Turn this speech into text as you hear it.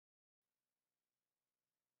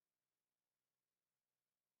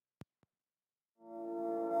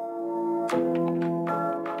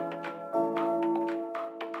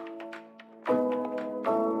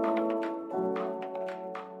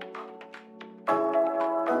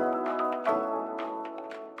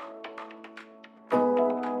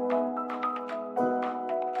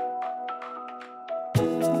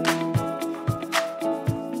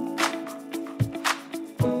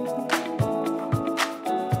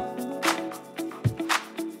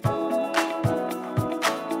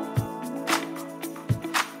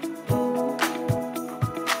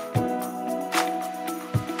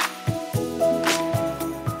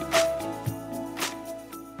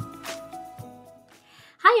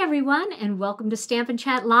Hi everyone, and welcome to Stampin'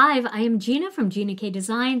 Chat Live. I am Gina from Gina K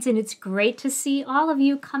Designs, and it's great to see all of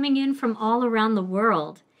you coming in from all around the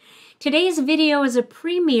world. Today's video is a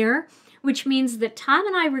premiere, which means that Tom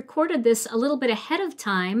and I recorded this a little bit ahead of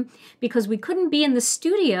time because we couldn't be in the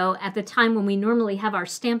studio at the time when we normally have our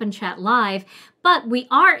Stampin' Chat Live, but we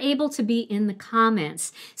are able to be in the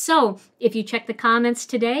comments. So if you check the comments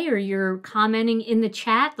today or you're commenting in the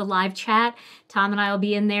chat, the live chat, Tom and I will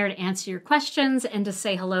be in there to answer your questions and to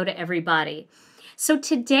say hello to everybody. So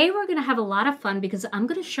today we're going to have a lot of fun because I'm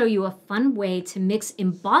going to show you a fun way to mix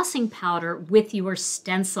embossing powder with your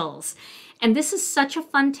stencils. And this is such a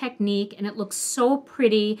fun technique, and it looks so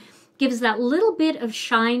pretty, gives that little bit of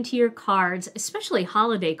shine to your cards, especially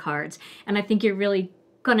holiday cards. And I think you're really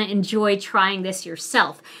going to enjoy trying this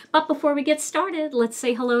yourself. But before we get started, let's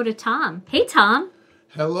say hello to Tom. Hey, Tom.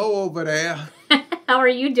 Hello over there. How are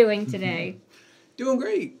you doing today? Doing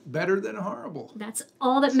great. Better than horrible. That's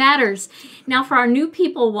all that matters. Now, for our new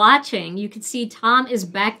people watching, you can see Tom is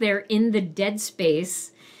back there in the dead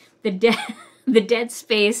space. The dead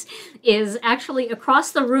space is actually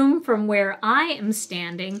across the room from where I am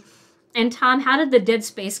standing. And Tom, how did the dead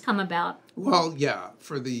space come about? Well, yeah,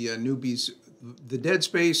 for the newbies, the dead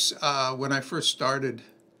space, when I first started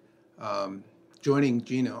joining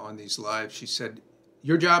Gina on these lives, she said,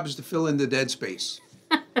 your job is to fill in the dead space.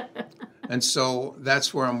 And so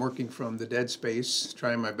that's where I'm working from, the dead space,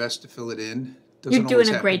 trying my best to fill it in. You're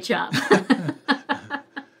doing a great job.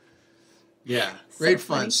 Yeah, great So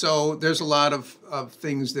fun. funny. So there's a lot of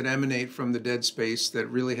things that emanate from the dead space that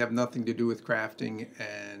really have nothing to do with crafting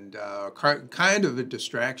and kind of a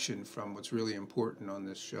distraction from what's really important on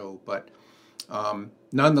this show. But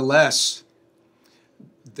nonetheless,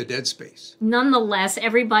 the dead space. Nonetheless,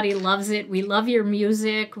 everybody loves it. We love your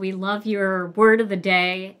music. We love your word of the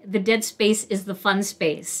day. The dead space is the fun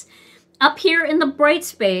space. Up here in the bright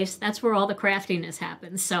space, that's where all the craftiness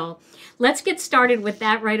happens. So let's get started with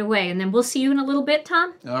that right away, and then we'll see you in a little bit,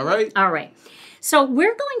 Tom. All right. All right. So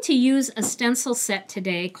we're going to use a stencil set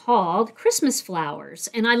today called Christmas Flowers,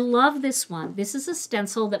 and I love this one. This is a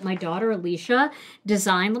stencil that my daughter Alicia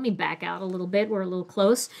designed. Let me back out a little bit. We're a little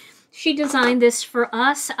close. She designed this for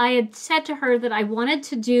us. I had said to her that I wanted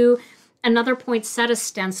to do another poinsettia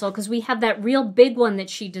stencil because we have that real big one that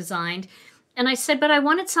she designed. And I said, but I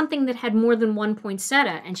wanted something that had more than one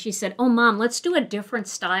poinsettia. And she said, oh, Mom, let's do a different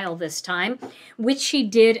style this time, which she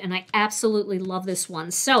did. And I absolutely love this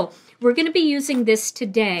one. So we're going to be using this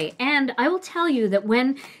today. And I will tell you that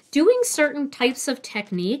when doing certain types of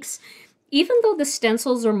techniques, even though the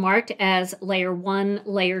stencils are marked as layer 1,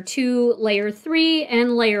 layer 2, layer 3,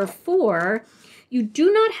 and layer 4, you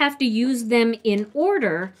do not have to use them in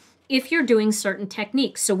order if you're doing certain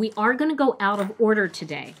techniques. So we are going to go out of order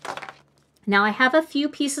today. Now I have a few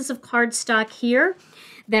pieces of cardstock here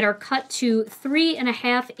that are cut to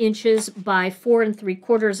 3.5 inches by 4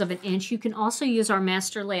 3/4 of an inch. You can also use our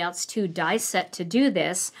Master Layouts 2 die set to do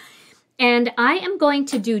this. And I am going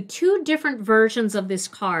to do 2 different versions of this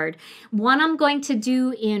card. One I'm going to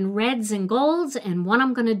do in reds and golds, and one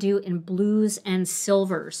I'm going to do in blues and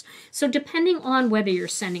silvers. So depending on whether you're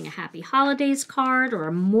sending a Happy Holidays card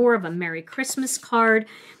or more of a Merry Christmas card,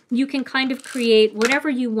 you can kind of create whatever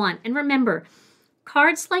you want. And remember,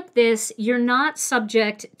 cards like this, you're not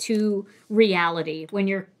subject to reality when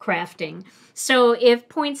you're crafting. So if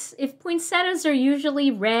poinsettias are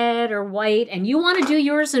usually red or white and you want to do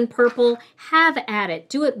yours in purple, have at it.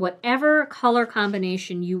 Do it whatever color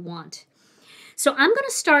combination you want. So I'm going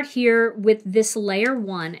to start here with this layer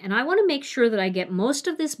 1, and I want to make sure that I get most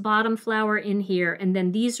of this bottom flower in here, and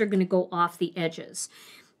then these are going to go off the edges.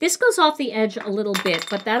 This goes off the edge a little bit,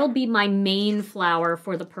 but that'll be my main flower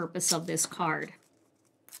for the purpose of this card.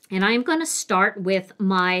 And I'm going to start with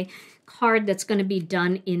my card that's going to be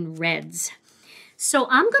done in reds. So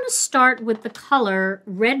I'm going to start with the color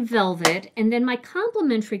Red Velvet, and then my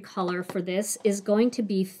complementary color for this is going to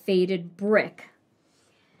be Faded Brick.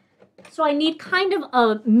 So I need kind of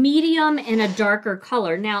a medium and a darker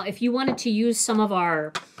color. Now, if you wanted to use some of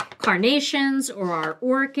our carnations or our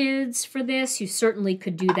orchids for this, you certainly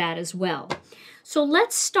could do that as well. So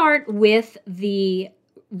let's start with the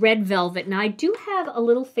red velvet. Now I do have a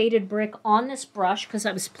little faded brick on this brush because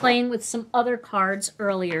I was playing with some other cards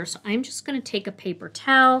earlier. So I'm just going to take a paper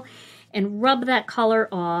towel and rub that color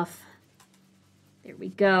off. There we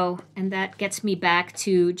go. And that gets me back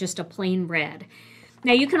to just a plain red.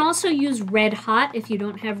 Now you can also use red hot if you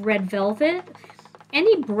don't have red velvet.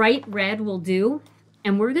 Any bright red will do.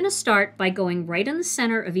 And we're going to start by going right in the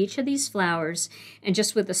center of each of these flowers, and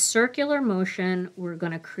just with a circular motion, we're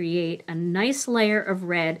going to create a nice layer of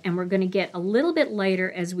red, and we're going to get a little bit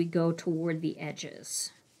lighter as we go toward the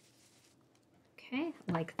edges. Okay,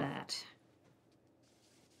 like that.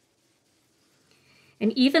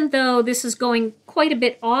 And even though this is going quite a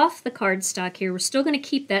bit off the cardstock here, we're still going to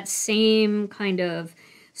keep that same kind of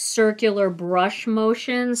circular brush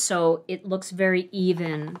motion so it looks very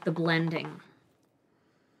even, the blending.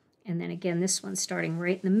 And then again, this one's starting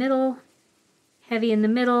right in the middle, heavy in the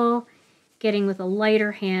middle, getting with a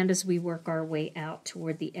lighter hand as we work our way out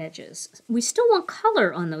toward the edges. We still want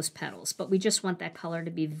color on those petals, but we just want that color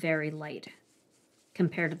to be very light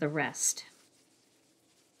compared to the rest.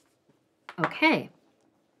 Okay.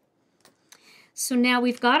 So now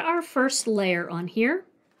we've got our first layer on here.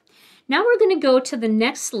 Now we're going to go to the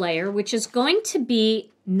next layer, which is going to be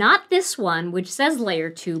not this one, which says layer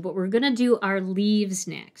 2, but we're going to do our leaves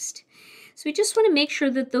next. So we just want to make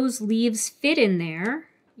sure that those leaves fit in there.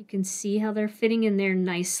 You can see how they're fitting in there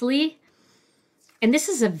nicely. And this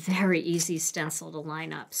is a very easy stencil to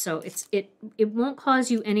line up, so it won't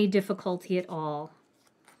cause you any difficulty at all.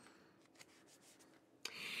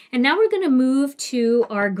 And now we're going to move to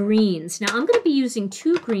our greens. Now I'm going to be using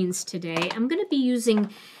 2 greens today. I'm going to be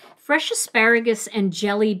using fresh asparagus and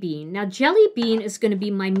jelly bean. Now jelly bean is going to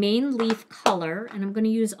be my main leaf color, and I'm going to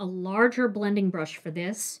use a larger blending brush for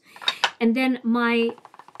this. And then my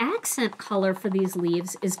accent color for these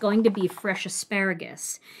leaves is going to be fresh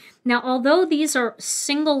asparagus. Now although these are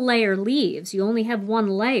single layer leaves, you only have 1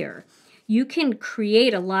 layer, you can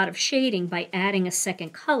create a lot of shading by adding a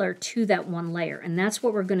second color to that 1 layer, and that's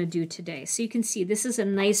what we're going to do today. So you can see this is a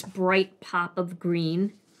nice bright pop of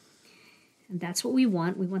green. And that's what we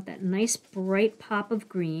want. We want that nice bright pop of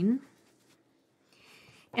green.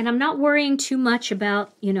 And I'm not worrying too much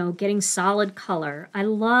about, you know, getting solid color. I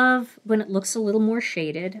love when it looks a little more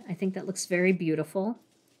shaded. I think that looks very beautiful.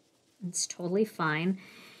 It's totally fine.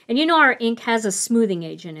 And you know our ink has a smoothing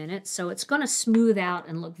agent in it, so it's going to smooth out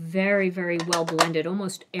and look very, very well blended,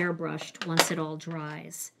 almost airbrushed once it all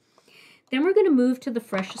dries. Then we're going to move to the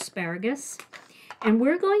fresh asparagus. And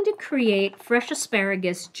we're going to create fresh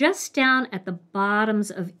asparagus just down at the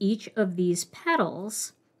bottoms of each of these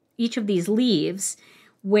petals, each of these leaves,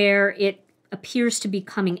 where it appears to be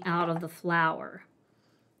coming out of the flower.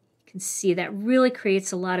 You can see that really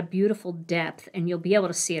creates a lot of beautiful depth, and you'll be able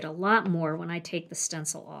to see it a lot more when I take the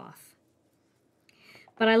stencil off.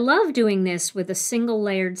 But I love doing this with a single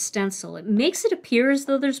layered stencil. It makes it appear as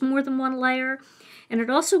though there's more than 1 layer, and it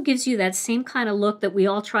also gives you that same kind of look that we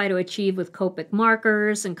all try to achieve with Copic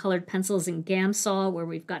markers and colored pencils and Gamsol, where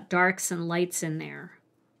we've got darks and lights in there.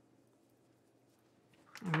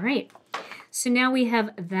 All right, so now we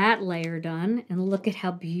have that layer done, and look at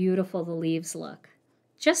how beautiful the leaves look.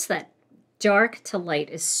 Just that dark to light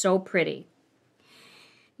is so pretty.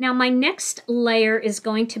 Now my next layer is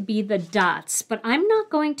going to be the dots, but I'm not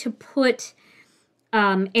going to put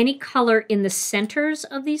any color in the centers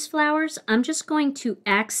of these flowers. I'm just going to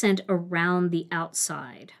accent around the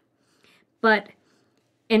outside. But,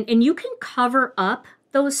 and you can cover up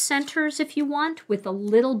those centers if you want with a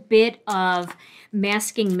little bit of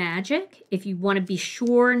masking magic if you want to be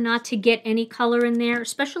sure not to get any color in there,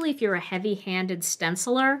 especially if you're a heavy-handed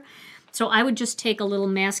stenciler. So I would just take a little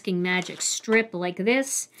masking magic strip like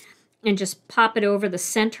this and just pop it over the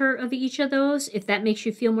center of each of those if that makes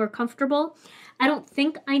you feel more comfortable. I don't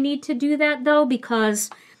think I need to do that though, because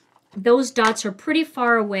those dots are pretty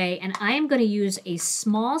far away, and I am going to use a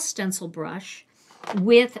small stencil brush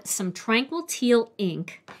with some Tranquil Teal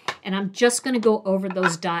ink, and I'm just going to go over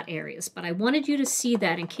those dot areas. But I wanted you to see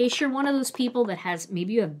that in case you're one of those people that has,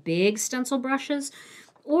 maybe you have big stencil brushes,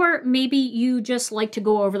 or maybe you just like to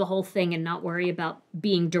go over the whole thing and not worry about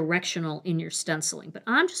being directional in your stenciling. But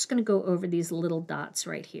I'm just going to go over these little dots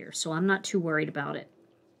right here, so I'm not too worried about it.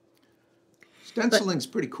 Stenciling's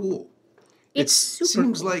pretty cool. It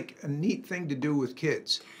seems like a neat thing to do with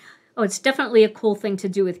kids. Oh, it's definitely a cool thing to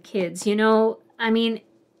do with kids. You know, I mean,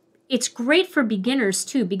 it's great for beginners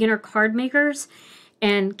too, beginner card makers,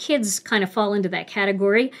 and kids kind of fall into that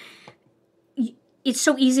category. it's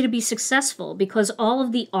so easy to be successful because all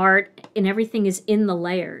of the art and everything is in the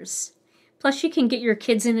layers. Plus, you can get your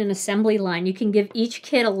kids in an assembly line. You can give each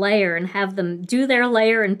kid a layer and have them do their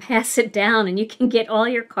layer and pass it down, and you can get all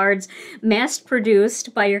your cards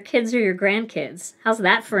mass-produced by your kids or your grandkids. How's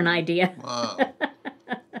that for an idea? Wow.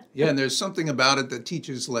 Yeah, and there's something about it that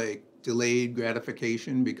teaches like delayed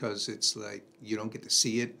gratification because it's like you don't get to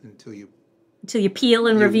see it until you peel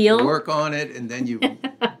and reveal. Work on it, and then you,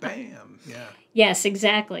 bam, yeah. Yes,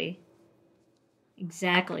 exactly.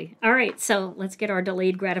 Exactly. All right, so let's get our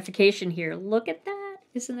delayed gratification here. Look at that.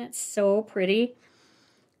 Isn't that so pretty?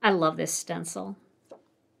 I love this stencil.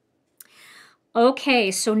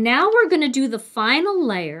 Okay, so now we're going to do the final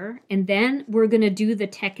layer, and then we're going to do the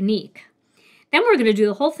technique. Then we're going to do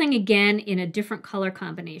the whole thing again in a different color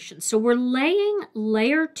combination. So we're laying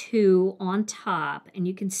layer 2 on top, and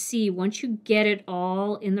you can see once you get it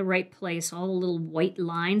all in the right place, all the little white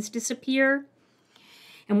lines disappear.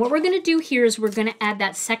 And what we're going to do here is we're going to add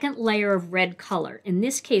that second layer of red color. In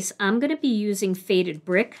this case, I'm going to be using faded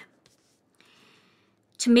brick.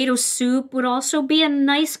 Tomato soup would also be a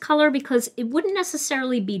nice color because it wouldn't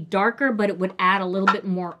necessarily be darker, but it would add a little bit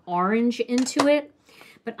more orange into it.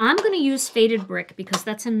 But I'm going to use faded brick because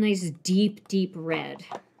that's a nice deep, deep red.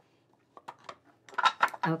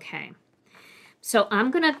 Okay. So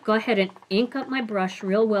I'm going to go ahead and ink up my brush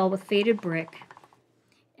real well with faded brick.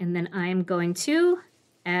 And then I'm going to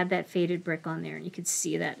add that faded brick on there. And you can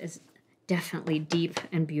see that is definitely deep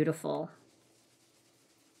and beautiful.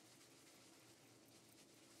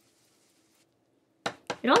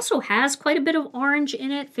 It also has quite a bit of orange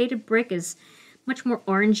in it. Faded brick is much more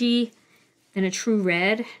orangey than a true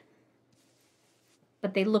red,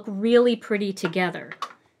 but they look really pretty together.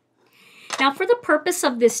 Now for the purpose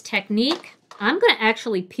of this technique, I'm going to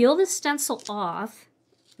actually peel this stencil off.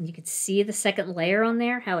 You can see the second layer on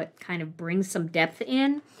there, how it kind of brings some depth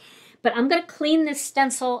in. But I'm going to clean this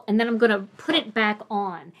stencil and then I'm going to put it back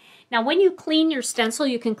on. Now when you clean your stencil,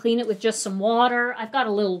 you can clean it with just some water. I've got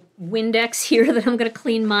a little Windex here that I'm going to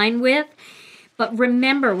clean mine with. But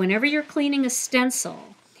remember, whenever you're cleaning a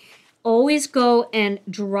stencil, always go and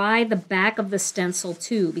dry the back of the stencil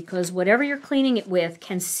too, because whatever you're cleaning it with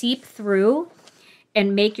can seep through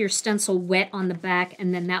and make your stencil wet on the back,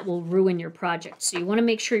 and then that will ruin your project. So you want to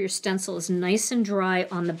make sure your stencil is nice and dry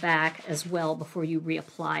on the back as well before you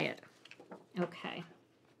reapply it. Okay.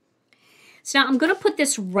 So now I'm going to put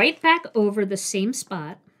this right back over the same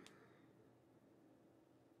spot.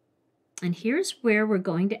 And here's where we're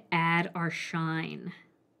going to add our shine.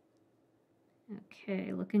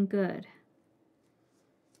 Okay, looking good.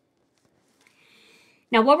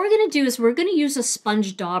 Now what we're going to do is we're going to use a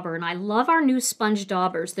sponge dauber, and I love our new sponge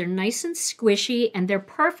daubers. They're nice and squishy, and they're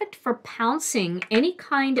perfect for pouncing any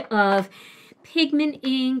kind of pigment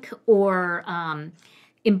ink or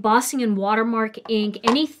embossing and watermark ink,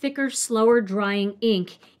 any thicker, slower drying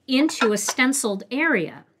ink into a stenciled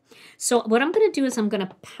area. So what I'm going to do is I'm going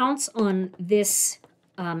to pounce on this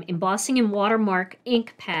embossing and watermark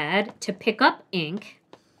ink pad to pick up ink,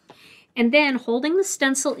 and then holding the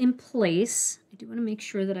stencil in place. I do want to make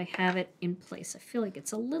sure that I have it in place. I feel like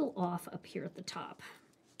it's a little off up here at the top.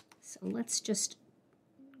 So let's just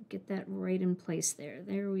get that right in place there.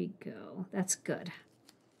 There we go. That's good.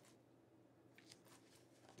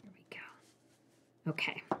 There we go.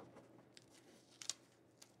 Okay.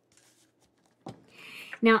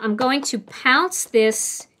 Now I'm going to pounce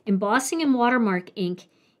this embossing and watermark ink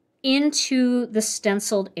into the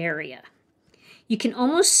stenciled area. You can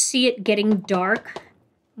almost see it getting dark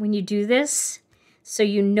when you do this, so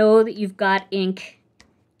you know that you've got ink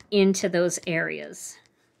into those areas.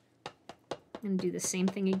 And do the same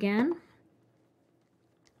thing again.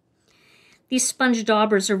 These sponge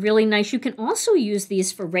daubers are really nice. You can also use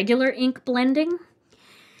these for regular ink blending.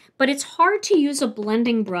 But it's hard to use a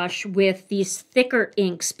blending brush with these thicker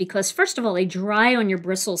inks because, first of all, they dry on your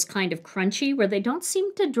bristles kind of crunchy, where they don't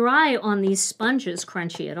seem to dry on these sponges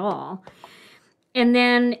crunchy at all. And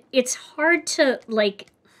then it's hard to, like,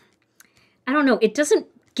 I don't know, it doesn't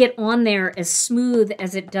get on there as smooth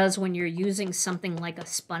as it does when you're using something like a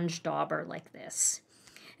sponge dauber like this.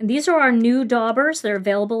 And these are our new daubers. They're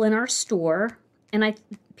available in our store, and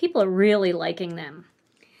people are really liking them.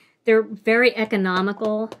 They're very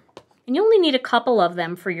economical. And you only need a couple of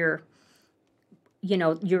them for your,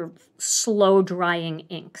 your slow drying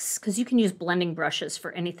inks, because you can use blending brushes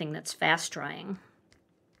for anything that's fast drying.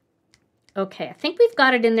 Okay, I think we've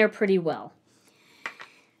got it in there pretty well.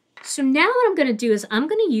 So now what I'm going to do is I'm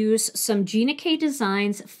going to use some Gina K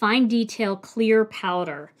Designs Fine Detail Clear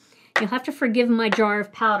Powder. You'll have to forgive my jar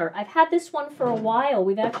of powder. I've had this one for a while.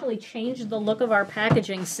 We've actually changed the look of our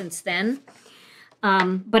packaging since then.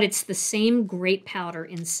 but it's the same great powder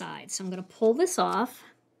inside. So I'm going to pull this off,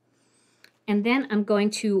 and then I'm going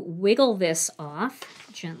to wiggle this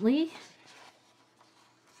off gently.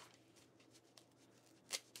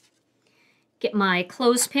 Get my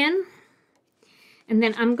clothespin, and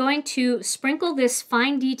then I'm going to sprinkle this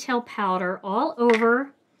fine detail powder all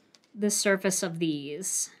over the surface of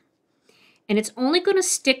these. And it's only going to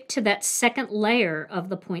stick to that second layer of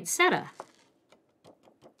the poinsettia.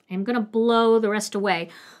 I'm going to blow the rest away.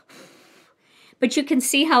 But you can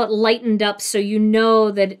see how it lightened up, so you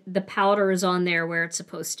know that the powder is on there where it's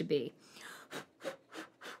supposed to be.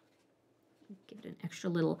 Give it an extra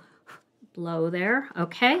little blow there.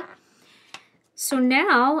 Okay. So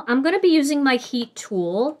now I'm going to be using my heat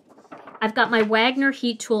tool. I've got my Wagner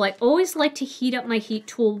heat tool. I always like to heat up my heat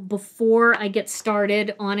tool before I get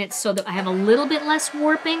started on it so that I have a little bit less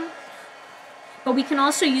warping. But we can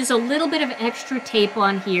also use a little bit of extra tape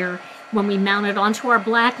on here when we mount it onto our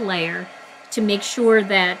black layer to make sure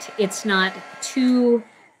that it's not too,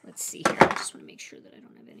 let's see here, I just want to make sure that I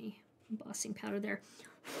don't have any embossing powder there.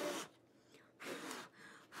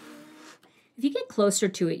 If you get closer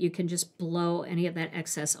to it, you can just blow any of that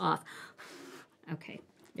excess off. Okay,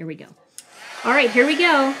 there we go. All right, here we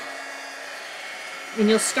go. And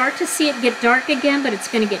you'll start to see it get dark again, but it's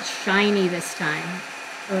going to get shiny this time.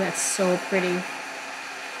 Oh, that's so pretty.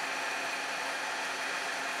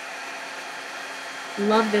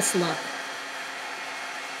 Love this look.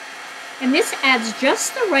 And this adds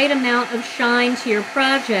just the right amount of shine to your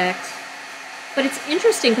project. But it's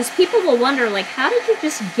interesting because people will wonder, like, how did you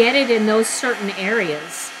just get it in those certain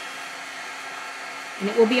areas? And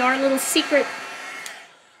it will be our little secret.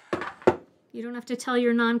 You don't have to tell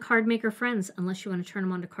your non-card maker friends unless you want to turn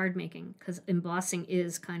them on to card making, because embossing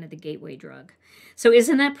is kind of the gateway drug. So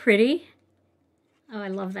isn't that pretty? Oh, I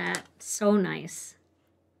love that. So nice.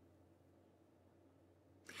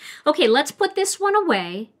 Okay, let's put this one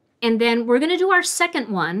away, and then we're going to do our second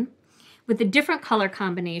one with a different color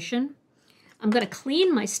combination. I'm going to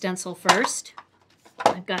clean my stencil first.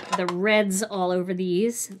 I've got the reds all over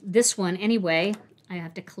these. This one, anyway, I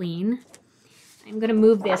have to clean. I'm going to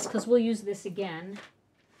move this because we'll use this again.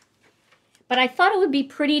 But I thought it would be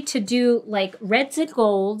pretty to do like reds and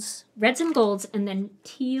golds, and then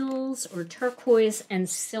teals or turquoise and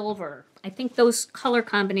silver. I think those color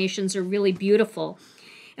combinations are really beautiful.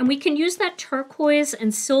 And we can use that turquoise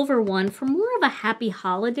and silver one for more of a happy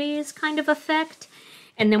holidays kind of effect.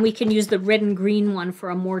 And then we can use the red and green one for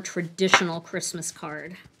a more traditional Christmas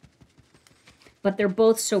card. But they're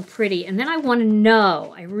both so pretty. And then I want to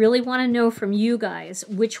know, I really want to know from you guys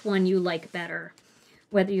which one you like better.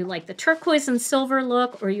 Whether you like the turquoise and silver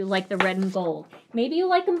look or you like the red and gold. Maybe you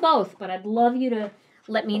like them both, but I'd love you to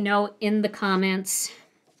let me know in the comments.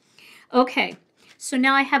 Okay, so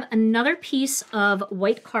now I have another piece of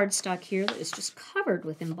white cardstock here that is just covered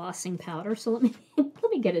with embossing powder. So let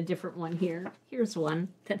me get a different one here. Here's one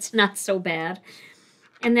that's not so bad.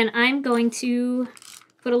 And then I'm going to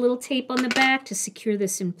put a little tape on the back to secure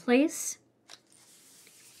this in place.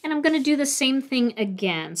 And I'm going to do the same thing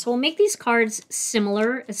again. So we'll make these cards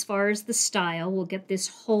similar as far as the style. We'll get this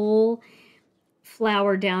whole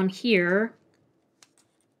flower down here.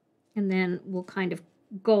 And then we'll kind of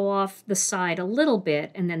go off the side a little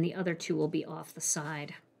bit, and then the other two will be off the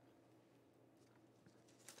side.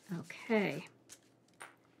 Okay.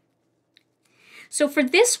 So for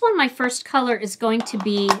this one, my first color is going to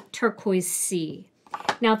be Turquoise Sea.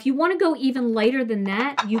 Now, if you want to go even lighter than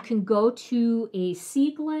that, you can go to a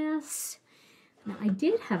sea glass. Now, I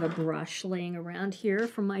did have a brush laying around here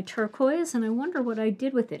for my turquoise, and I wonder what I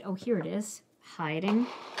did with it. Oh, here it is, hiding.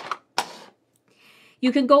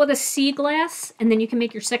 You can go with a sea glass, and then you can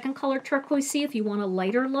make your second color Turquoise Sea if you want a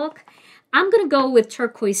lighter look. I'm going to go with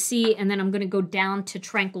Turquoise Sea, and then I'm going to go down to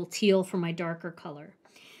Tranquil Teal for my darker color.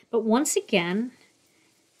 But once again,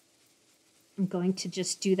 I'm going to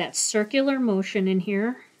just do that circular motion in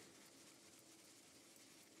here.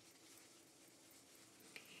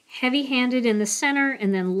 Heavy-handed in the center,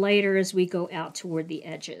 and then lighter as we go out toward the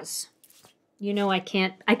edges. You know I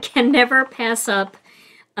can never pass up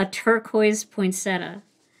a turquoise poinsettia.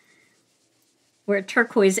 Or a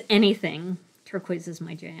turquoise anything. Turquoise is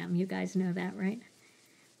my jam. You guys know that, right?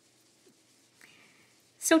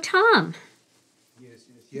 So Tom,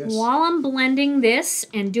 Yes. while I'm blending this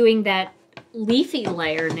and doing that leafy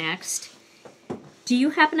layer next, do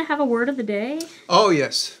you happen to have a word of the day? Oh,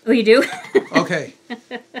 yes. Oh, you do? Okay.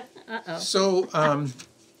 Uh-oh. So,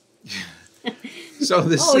 so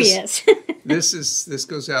this Oh, is yes. this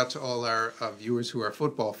goes out to all our viewers who are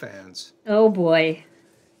football fans. Oh, boy.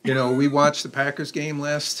 You know, we watched the Packers game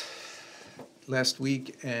last last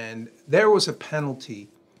week, and there was a penalty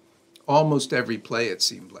almost every play, it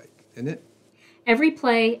seemed like, didn't it? Every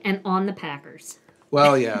play and on the Packers.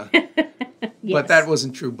 Well, yeah. Yes. But that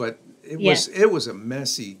wasn't true. But it was a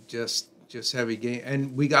messy, just heavy game.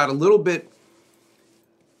 And we got a little bit,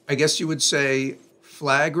 I guess you would say,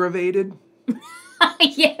 flag-ravated.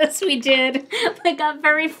 Yes, we did. We got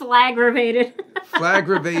very flag-ravated.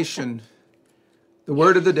 Flag-ravation. The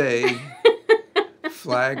word of the day,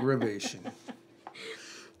 flag-ravation.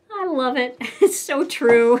 I love it. It's so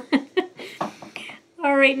true.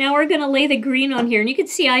 All right, now we're going to lay the green on here. And you can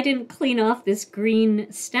see I didn't clean off this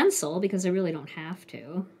green stencil because I really don't have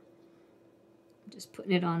to. Just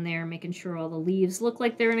putting it on there, making sure all the leaves look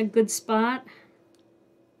like they're in a good spot.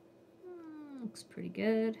 Looks pretty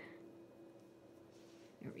good.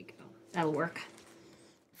 There we go. That'll work.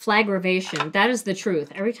 Flag-ravation. That is the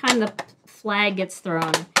truth. Every time the flag gets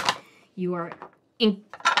thrown, you are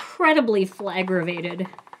incredibly flag-ravated.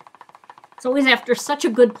 It's always after such a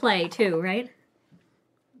good play, too, right?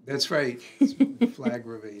 That's right.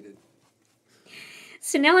 Flag-ravated.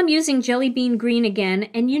 So now I'm using Jelly Bean Green again,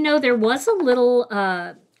 and you know there was a little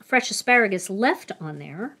fresh asparagus left on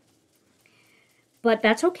there, but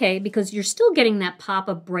that's okay because you're still getting that pop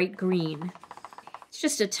of bright green. It's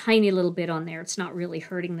just a tiny little bit on there. It's not really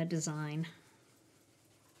hurting the design.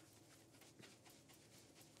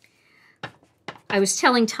 I was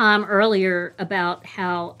telling Tom earlier about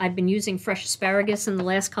how I've been using fresh asparagus in the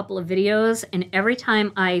last couple of videos, and every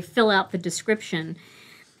time I fill out the description,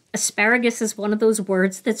 asparagus is one of those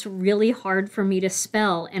words that's really hard for me to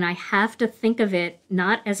spell, and I have to think of it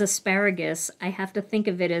not as asparagus, I have to think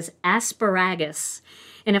of it as asparagus.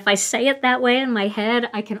 And if I say it that way in my head,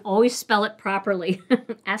 I can always spell it properly.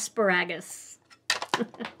 Asparagus.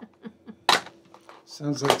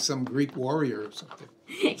 Sounds like some Greek warrior or something.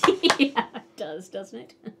 Yeah, it does,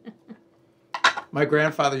 doesn't it? My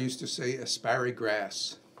grandfather used to say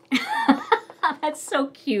asparagus. That's so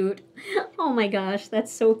cute. Oh my gosh,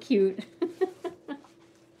 that's so cute.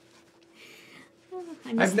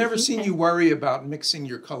 I've never seen you worry about mixing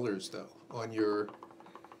your colors though on your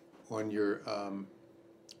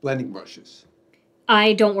blending brushes.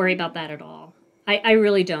 I don't worry about that at all. I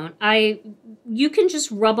really don't. You can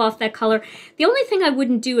just rub off that color. The only thing I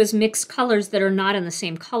wouldn't do is mix colors that are not in the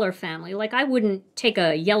same color family. Like I wouldn't take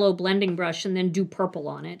a yellow blending brush and then do purple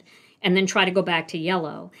on it and then try to go back to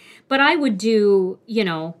yellow. But I would do, you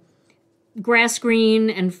know, grass green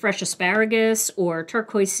and fresh asparagus or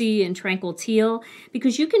turquoise sea and tranquil teal,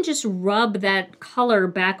 because you can just rub that color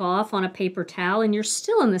back off on a paper towel and you're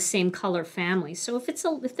still in the same color family. So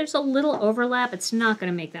if there's a little overlap, it's not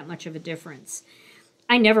going to make that much of a difference.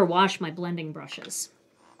 I never wash my blending brushes.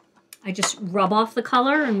 I just rub off the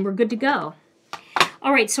color and we're good to go.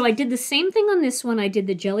 All right, so I did the same thing on this one. I did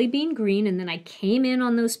the jelly bean green, and then I came in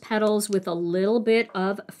on those petals with a little bit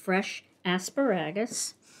of fresh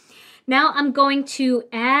asparagus. Now I'm going to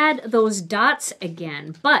add those dots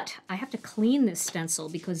again, but I have to clean this stencil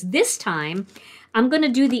because this time I'm going to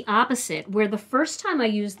do the opposite. Where the first time I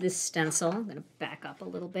used this stencil, I'm going to back up a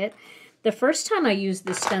little bit. The first time I used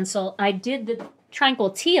this stencil, I did the Tranquil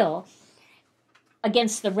Teal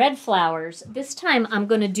against the red flowers. This time I'm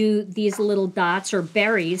going to do these little dots or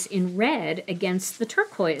berries in red against the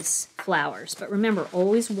turquoise flowers. But remember,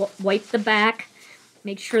 always wipe the back.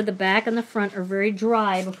 Make sure the back and the front are very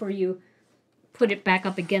dry before you put it back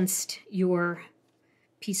up against your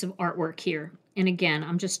piece of artwork here. And again,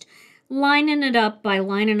 I'm just lining it up by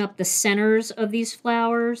lining up the centers of these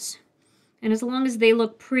flowers. And as long as they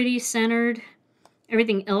look pretty centered,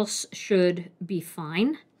 everything else should be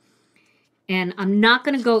fine. And I'm not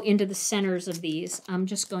going to go into the centers of these. I'm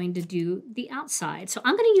just going to do the outside. So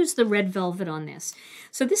I'm going to use the red velvet on this.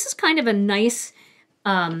 So this is kind of a nice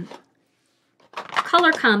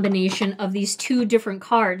color combination of these two different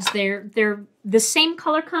cards. They're the same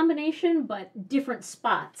color combination, but different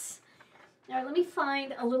spots. Now let me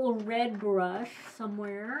find a little red brush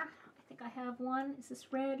somewhere. I think I have one. Is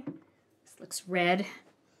this red? This looks red.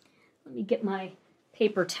 Let me get my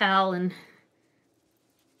paper towel, and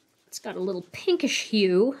it's got a little pinkish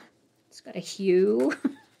hue. It's got a hue.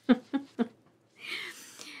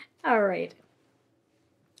 All right.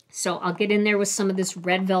 So I'll get in there with some of this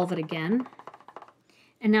red velvet again.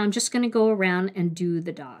 And now I'm just going to go around and do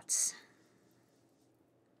the dots.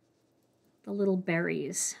 The little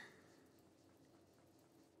berries.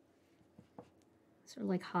 These are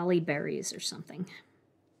like holly berries or something.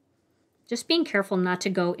 Just being careful not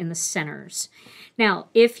to go in the centers. Now,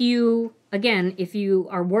 if you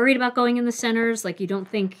are worried about going in the centers, like you don't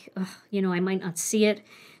think, you know, I might not see it,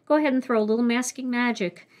 go ahead and throw a little masking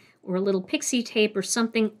magic or a little pixie tape or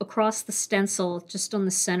something across the stencil just on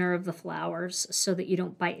the center of the flowers so that you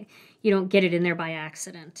don't get it in there by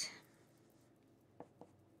accident.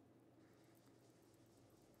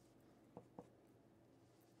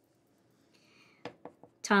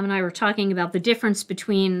 Tom and I were talking about the difference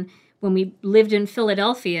between when we lived in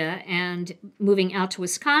Philadelphia and moving out to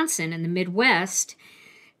Wisconsin in the Midwest.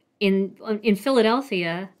 In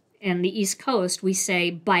Philadelphia and the East Coast, we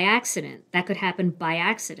say by accident. That could happen by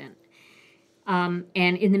accident. And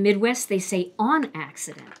in the Midwest, they say on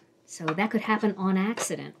accident. So that could happen on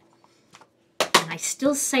accident. And I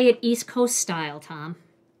still say it East Coast style, Tom.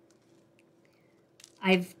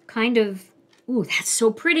 I've kind of... Ooh, that's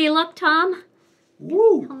so pretty. Look, Tom.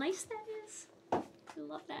 Woo! How nice that is. I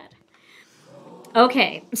love that.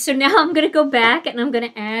 Okay, so now I'm going to go back and I'm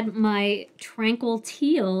going to add my Tranquil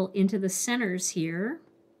Teal into the centers here.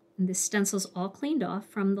 And this stencil's all cleaned off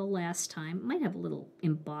from the last time. It might have a little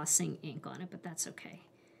embossing ink on it, but that's okay.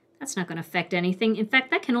 That's not going to affect anything. In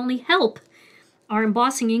fact, that can only help our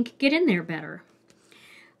embossing ink get in there better.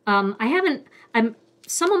 Some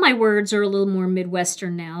of my words are a little more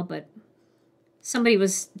Midwestern now, but somebody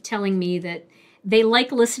was telling me that they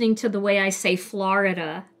like listening to the way I say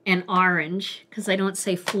Florida and orange, because I don't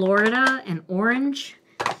say Florida and orange.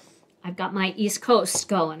 I've got my East Coast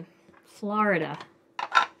going. Florida,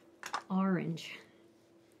 orange.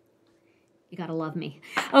 You gotta love me.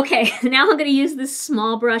 Okay, now I'm gonna use this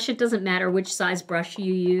small brush. It doesn't matter which size brush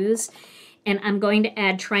you use. And I'm going to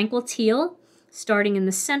add Tranquil Teal, starting in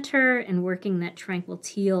the center and working that Tranquil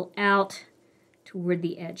Teal out toward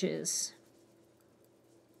the edges.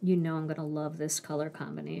 You know I'm gonna love this color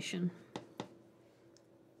combination.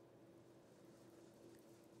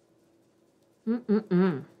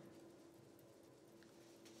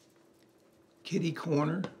 Kitty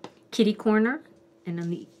corner. Kitty corner. And on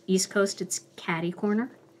the East Coast, it's catty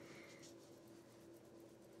corner.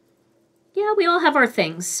 Yeah, we all have our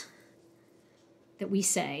things that we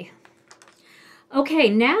say. Okay,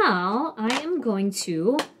 now I am going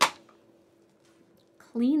to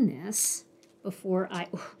clean this before I...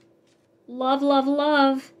 Love, love,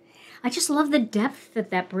 love. I just love the depth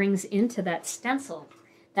that that brings into that stencil.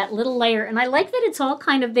 That little layer. And I like that it's all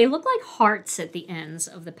kind of... They look like hearts at the ends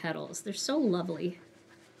of the petals. They're so lovely.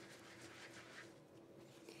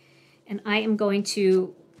 And I am going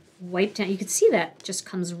to wipe down... You can see that just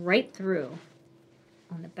comes right through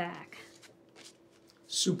on the back.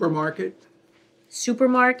 Supermarket.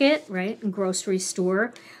 Supermarket, right? And grocery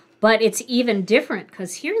store. But it's even different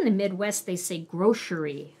because here in the Midwest, they say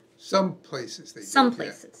grocery. Some places they do. Some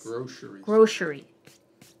places. Yeah, grocery. Grocery.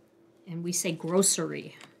 And we say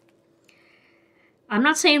grocery. I'm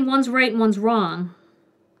not saying one's right and one's wrong.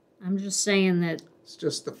 I'm just saying that... It's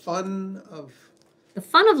just the fun of... The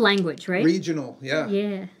fun of language, right? Regional, yeah.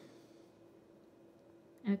 Yeah.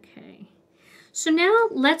 Okay. So now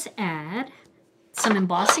let's add some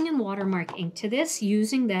Embossing and Watermark ink to this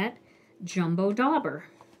using that jumbo dauber.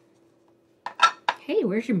 Hey,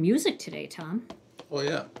 where's your music today, Tom? Oh,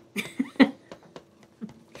 yeah.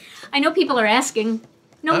 I know people are asking,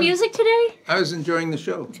 no music today? I was enjoying the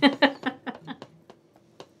show.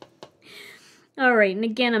 All right, and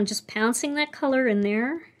again, I'm just pouncing that color in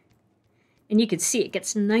there. And you can see it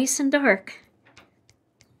gets nice and dark.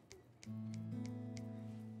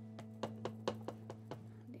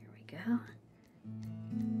 There we go.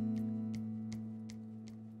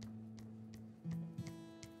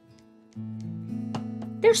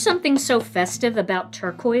 There's something so festive about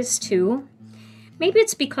turquoise, too. Maybe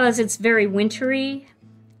it's because it's very wintry,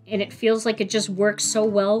 and it feels like it just works so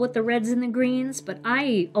well with the reds and the greens, but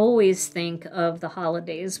I always think of the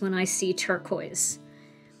holidays when I see turquoise.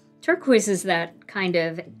 Turquoise is that kind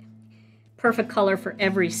of perfect color for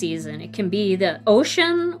every season. It can be the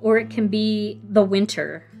ocean or it can be the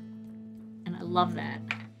winter. And I love that.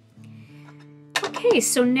 Okay,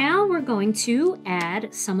 so now we're going to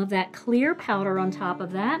add some of that clear powder on top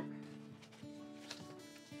of that.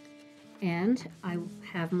 And I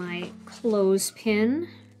have my clothespin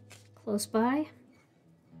close by.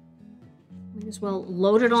 Might as well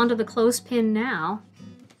load it onto the clothespin now.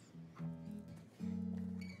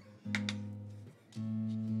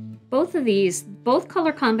 Both of these, both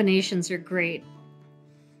color combinations are great.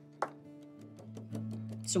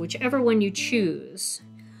 So whichever one you choose,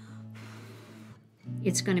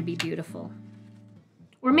 it's going to be beautiful.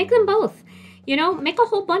 Or make them both. You know, make a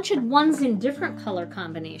whole bunch of ones in different color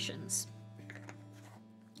combinations.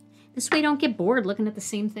 This way you don't get bored looking at the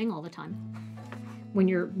same thing all the time when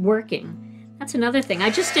you're working. That's another thing. I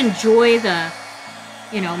just enjoy the,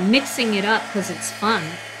 you know, mixing it up because it's fun.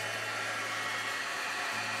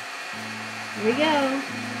 Here we go.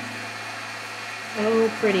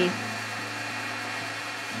 Oh, pretty.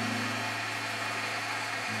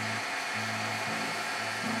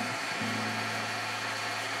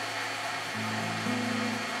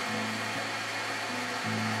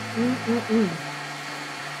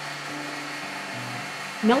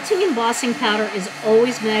 Melting embossing powder is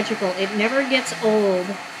always magical. It never gets old.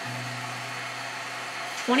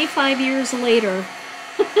 25 years later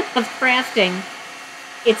of crafting,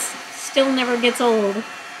 it still never gets old.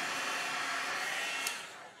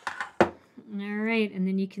 All right, and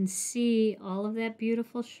then you can see all of that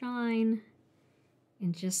beautiful shine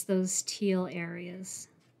in just those teal areas.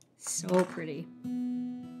 So pretty.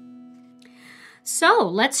 So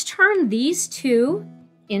let's turn these two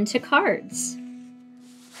into cards.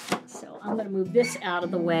 So I'm going to move this out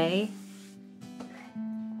of the way.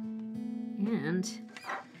 And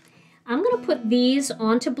I'm going to put these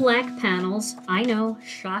onto black panels. I know,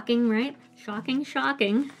 shocking, right? Shocking,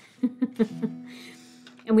 shocking.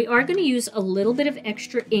 And we are going to use a little bit of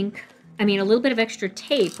extra ink. I mean, a little bit of extra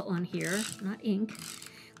tape on here. Not ink.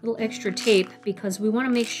 A little extra tape because we want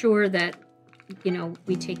to make sure that, you know,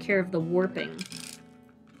 we take care of the warping.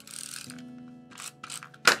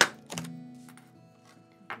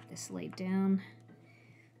 Get this laid down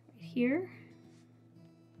right here.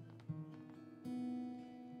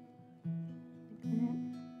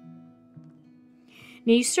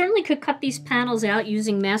 Now you certainly could cut these panels out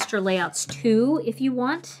using master layouts too if you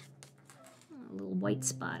want. A little white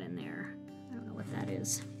spot in there. I don't know what that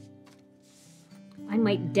is. I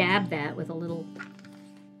might dab that with a little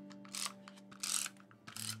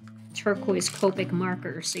turquoise Copic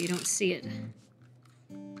marker so you don't see it.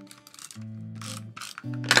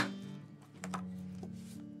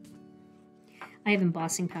 I have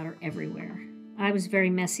embossing powder everywhere. I was very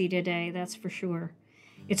messy today, that's for sure.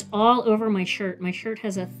 It's all over my shirt. My shirt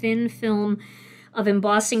has a thin film of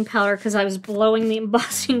embossing powder because I was blowing the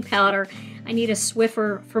embossing powder. I need a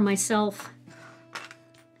Swiffer for myself.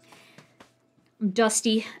 I'm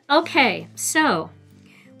dusty. Okay, so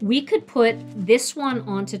we could put this one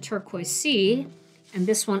onto Turquoise Sea and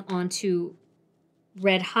this one onto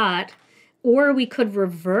Red Hot, or we could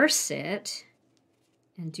reverse it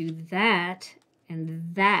and do that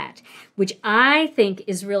and that, which I think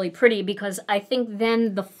is really pretty because I think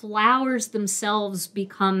then the flowers themselves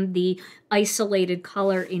become the isolated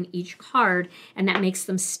color in each card, and that makes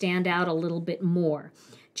them stand out a little bit more.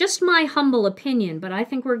 Just my humble opinion, but I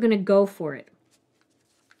think we're going to go for it.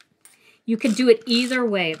 You could do it either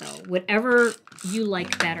way, though, whatever you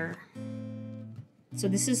like better. So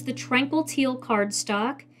this is the Tranquil Teal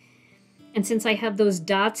cardstock, and since I have those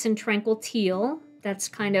dots in Tranquil Teal, that's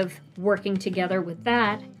kind of working together with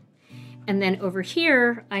that. And then over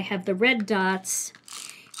here, I have the red dots.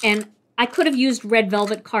 And I could have used red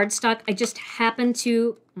velvet cardstock. I just happened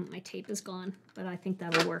to, my tape is gone, but I think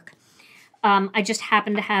that'll work. I just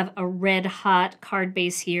happen to have a Red Hot card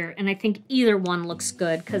base here. And I think either one looks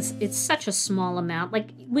good because it's such a small amount. Like,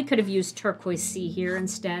 we could have used Turquoise Sea here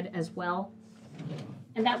instead as well.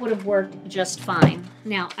 And that would have worked just fine.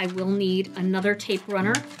 Now, I will need another tape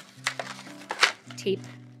runner. Tape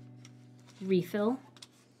refill.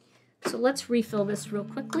 So let's refill this real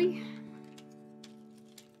quickly.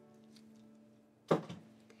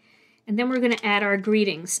 And then we're going to add our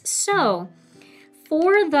greetings. So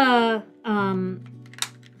for the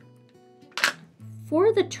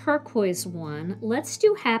turquoise one, let's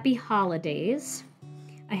do Happy Holidays.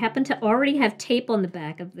 I happen to already have tape on the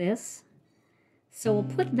back of this. So we'll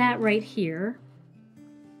put that right here.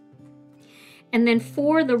 And then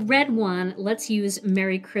for the red one, let's use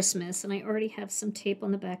Merry Christmas. And I already have some tape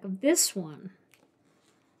on the back of this one.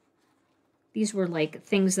 These were like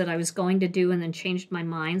things that I was going to do and then changed my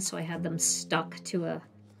mind, so I had them stuck to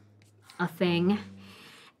a thing.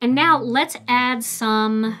 And now let's add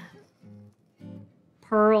some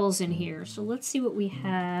pearls in here. So let's see what we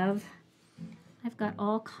have. I've got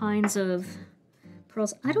all kinds of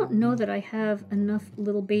pearls. I don't know that I have enough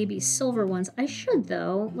little baby silver ones. I should,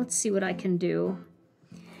 though. Let's see what I can do.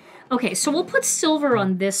 Okay, so we'll put silver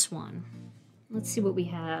on this one. Let's see what we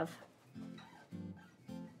have.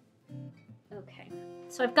 Okay,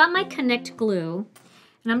 so I've got my Connect glue,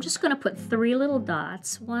 and I'm just going to put 3 little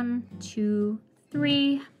dots. 1, 2,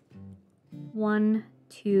 3. 1,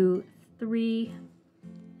 2, 3.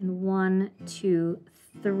 And 1, 2,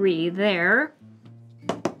 3 there.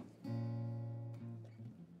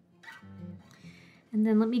 And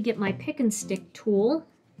then let me get my pick and stick tool.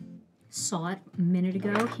 Saw it a minute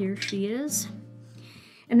ago. Here she is.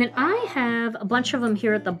 And then I have a bunch of them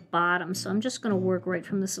here at the bottom, so I'm just going to work right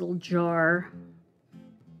from this little jar.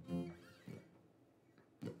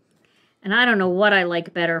 And I don't know what I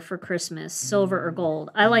like better for Christmas, silver or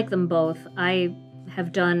gold. I like them both. I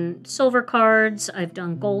have done silver cards. I've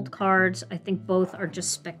done gold cards. I think both are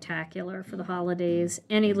just spectacular for the holidays.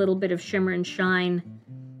 Any little bit of shimmer and shine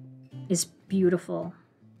is beautiful.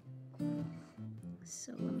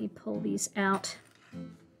 So let me pull these out.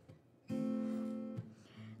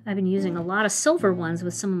 I've been using a lot of silver ones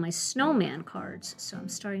with some of my snowman cards, so I'm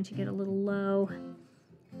starting to get a little low.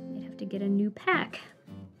 Might have to get a new pack.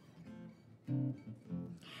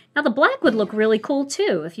 Now the black would look really cool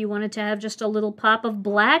too if you wanted to have just a little pop of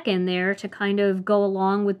black in there to kind of go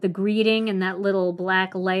along with the greeting and that little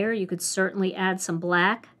black layer. You could certainly add some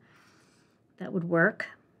black. That would work.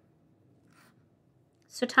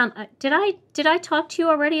 So Tom, did I talk to you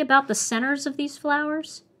already about the centers of these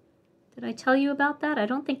flowers? Did I tell you about that? I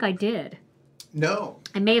don't think I did. No.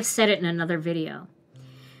 I may have said it in another video.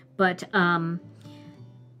 But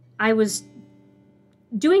I was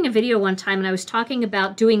doing a video one time and I was talking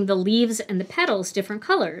about doing the leaves and the petals different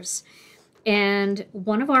colors. And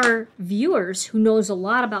one of our viewers who knows a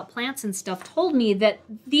lot about plants and stuff told me that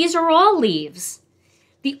these are all leaves.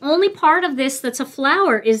 The only part of this that's a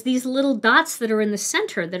flower is these little dots that are in the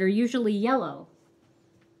center that are usually yellow.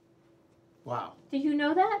 Wow. Did you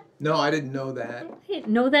know that? No, I didn't know that. I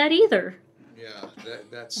didn't know that either. Yeah,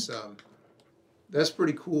 that's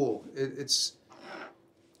pretty cool. It's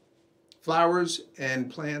flowers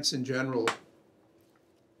and plants in general,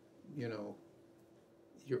 you know,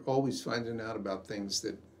 you're always finding out about things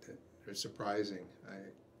that are surprising.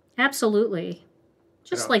 Absolutely.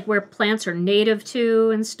 Just like where plants are native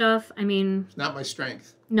to and stuff. I mean... It's not my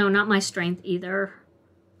strength. No, not my strength either.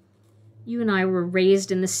 You and I were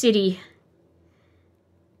raised in the city.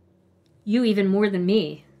 You even more than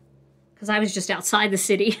me. Because I was just outside the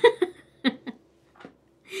city.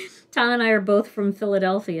 Tom and I are both from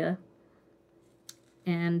Philadelphia.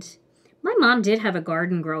 And my mom did have a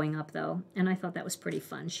garden growing up, though. And I thought that was pretty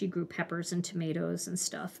fun. She grew peppers and tomatoes and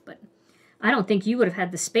stuff. But I don't think you would have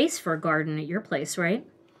had the space for a garden at your place, right?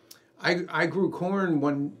 I grew corn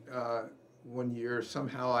one year.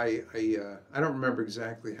 Somehow I don't remember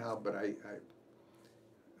exactly how, but I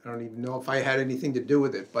don't even know if I had anything to do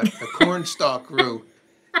with it. But a corn stalk grew,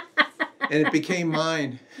 and it became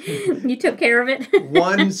mine. You took care of it?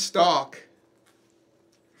 One stalk.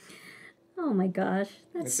 Oh my gosh,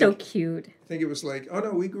 that's so cute. I think it was like, oh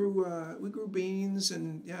no, we grew beans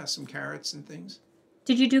and yeah, some carrots and things.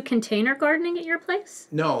 Did you do container gardening at your place?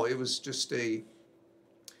 No, it was just a,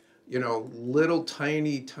 you know, little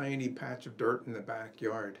tiny patch of dirt in the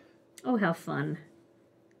backyard. Oh, how fun.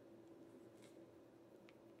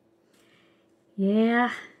 Yeah.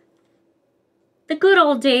 The good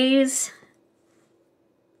old days.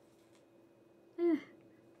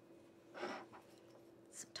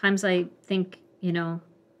 Sometimes I think, you know,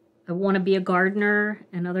 I want to be a gardener,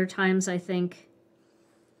 and other times I think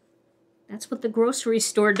that's what the grocery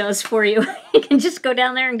store does for you. You can just go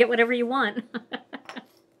down there and get whatever you want.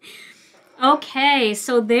 Okay,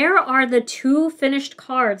 so there are the two finished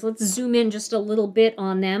cards. Let's zoom in just a little bit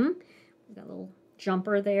on them. We've got a little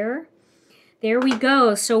jumper there. There we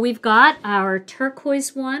go. So we've got our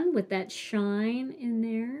turquoise one with that shine in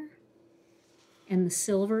there and the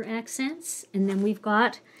silver accents. And then we've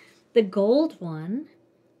got the gold one,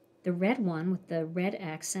 the red one with the red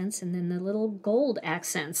accents, and then the little gold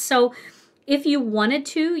accents. So if you wanted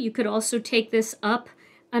to, you could also take this up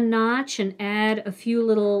a notch and add a few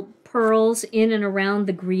little pearls in and around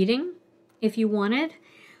the greeting if you wanted.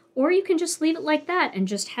 Or you can just leave it like that and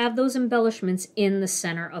just have those embellishments in the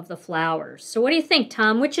center of the flowers. So what do you think,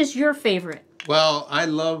 Tom? Which is your favorite? Well, I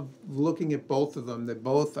love looking at both of them.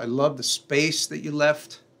 I love the space that you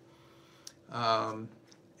left. I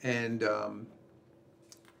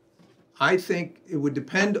think it would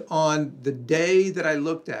depend on the day that I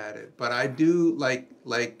looked at it. But I do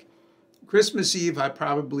like Christmas Eve, I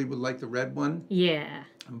probably would like the red one. Yeah.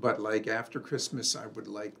 But like after Christmas, I would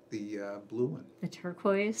like the blue one. The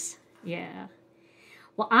turquoise? Yeah.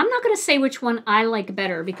 Well, I'm not going to say which one I like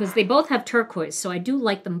better because they both have turquoise, so I do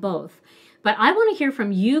like them both. But I want to hear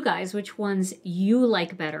from you guys which ones you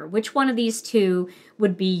like better. Which one of these two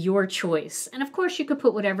would be your choice? And of course, you could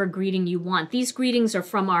put whatever greeting you want. These greetings are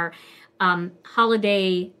from our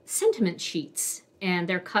holiday sentiment sheets, and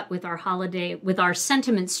they're cut with our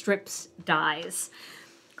sentiment strips dies.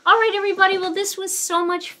 All right, everybody. Well, this was so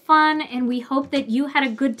much fun, and we hope that you had a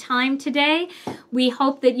good time today. We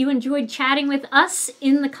hope that you enjoyed chatting with us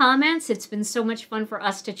in the comments. It's been so much fun for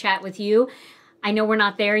us to chat with you. I know we're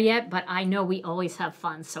not there yet, but I know we always have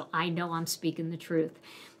fun, so I know I'm speaking the truth.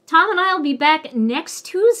 Tom and I will be back next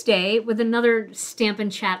Tuesday with another Stampin'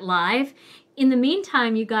 Chat Live. In the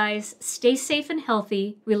meantime, you guys, stay safe and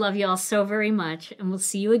healthy. We love you all so very much, and we'll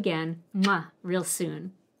see you again real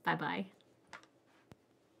soon. Bye-bye.